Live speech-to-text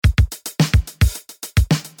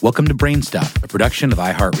Welcome to Brain Stuff, a production of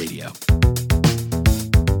iHeartRadio.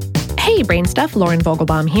 Hey, Brain Stuff, Lauren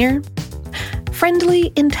Vogelbaum here.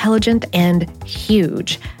 Friendly, intelligent, and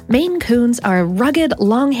huge. Maine Coons are a rugged,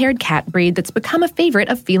 long-haired cat breed that's become a favorite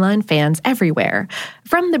of feline fans everywhere.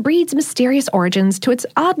 From the breed's mysterious origins to its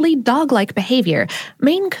oddly dog-like behavior,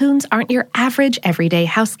 Maine Coons aren't your average, everyday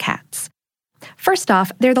house cats. First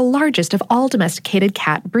off, they're the largest of all domesticated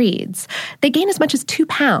cat breeds. They gain as much as 2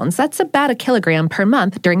 pounds, that's about a kilogram per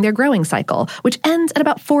month during their growing cycle, which ends at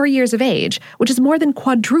about 4 years of age, which is more than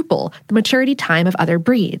quadruple the maturity time of other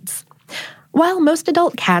breeds. While most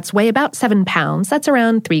adult cats weigh about 7 pounds, that's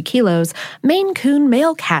around 3 kilos, Maine Coon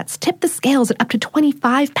male cats tip the scales at up to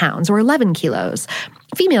 25 pounds or 11 kilos.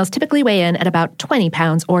 Females typically weigh in at about 20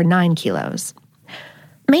 pounds or 9 kilos.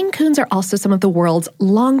 Maine Coons are also some of the world's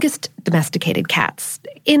longest domesticated cats,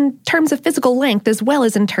 in terms of physical length as well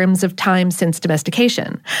as in terms of time since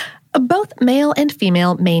domestication. Both male and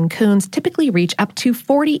female Maine Coons typically reach up to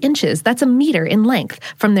 40 inches, that's a meter in length,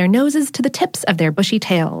 from their noses to the tips of their bushy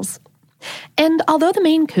tails. And although the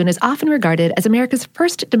Maine Coon is often regarded as America's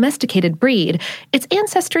first domesticated breed, its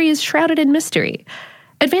ancestry is shrouded in mystery.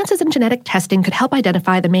 Advances in genetic testing could help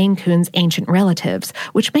identify the Maine Coon's ancient relatives,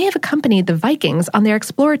 which may have accompanied the Vikings on their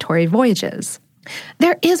exploratory voyages.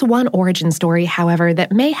 There is one origin story, however,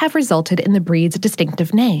 that may have resulted in the breed's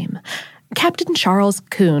distinctive name. Captain Charles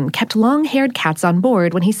Coon kept long-haired cats on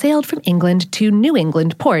board when he sailed from England to New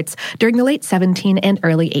England ports during the late 1700s and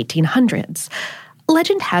early 1800s.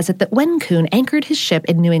 Legend has it that when Coon anchored his ship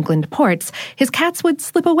in New England ports, his cats would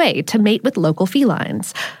slip away to mate with local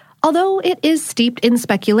felines. Although it is steeped in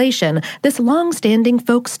speculation, this long-standing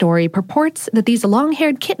folk story purports that these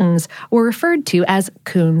long-haired kittens were referred to as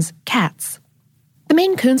Coon's cats. The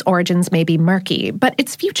Maine Coon's origins may be murky, but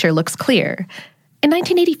its future looks clear. In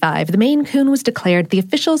 1985, the Maine Coon was declared the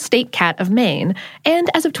official state cat of Maine,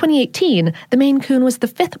 and as of 2018, the Maine Coon was the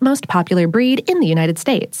 5th most popular breed in the United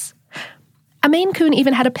States. A Maine Coon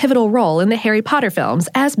even had a pivotal role in the Harry Potter films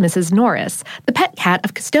as Mrs. Norris, the pet cat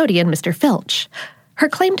of custodian Mr. Filch. Her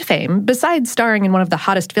claim to fame, besides starring in one of the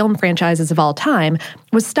hottest film franchises of all time,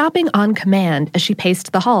 was stopping on command as she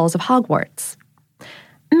paced the halls of Hogwarts.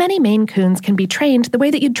 Many Maine Coons can be trained the way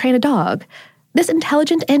that you'd train a dog. This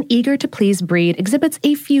intelligent and eager-to-please breed exhibits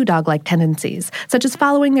a few dog-like tendencies, such as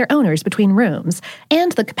following their owners between rooms,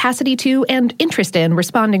 and the capacity to and interest in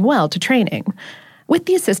responding well to training. With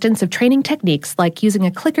the assistance of training techniques like using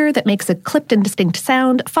a clicker that makes a clipped and distinct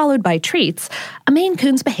sound followed by treats, a Maine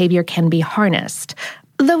Coon's behavior can be harnessed.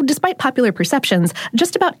 Though despite popular perceptions,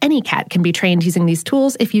 just about any cat can be trained using these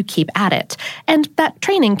tools if you keep at it, and that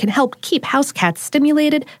training can help keep house cats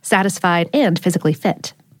stimulated, satisfied, and physically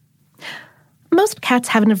fit. Most cats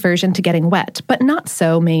have an aversion to getting wet, but not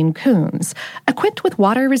so Maine Coons. Equipped with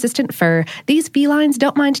water-resistant fur, these felines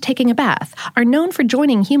don't mind taking a bath, are known for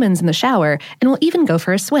joining humans in the shower, and will even go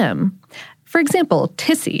for a swim. For example,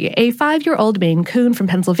 Tissy, a 5-year-old Maine Coon from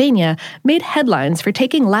Pennsylvania, made headlines for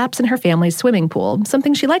taking laps in her family's swimming pool,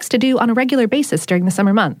 something she likes to do on a regular basis during the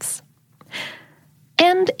summer months.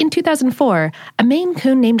 And in 2004, a Maine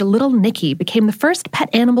Coon named Little Nicky became the first pet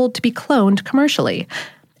animal to be cloned commercially.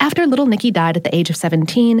 After Little Nicky died at the age of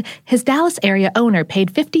 17, his Dallas-area owner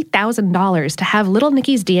paid $50,000 to have Little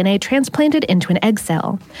Nicky's DNA transplanted into an egg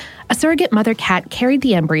cell. A surrogate mother cat carried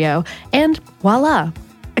the embryo, and voila,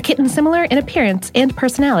 a kitten similar in appearance and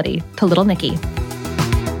personality to Little Nicky.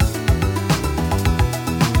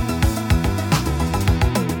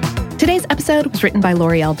 Today's episode was written by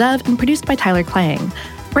L'Oreal Dove and produced by Tyler Klang.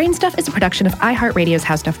 Brain Stuff is a production of iHeartRadio's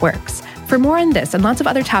How Stuff Works. For more on this and lots of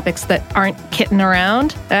other topics that aren't kitten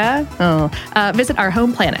around, visit our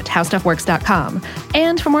home planet, howstuffworks.com.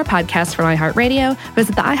 And for more podcasts from iHeartRadio,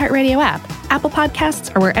 visit the iHeartRadio app, Apple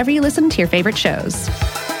Podcasts, or wherever you listen to your favorite shows.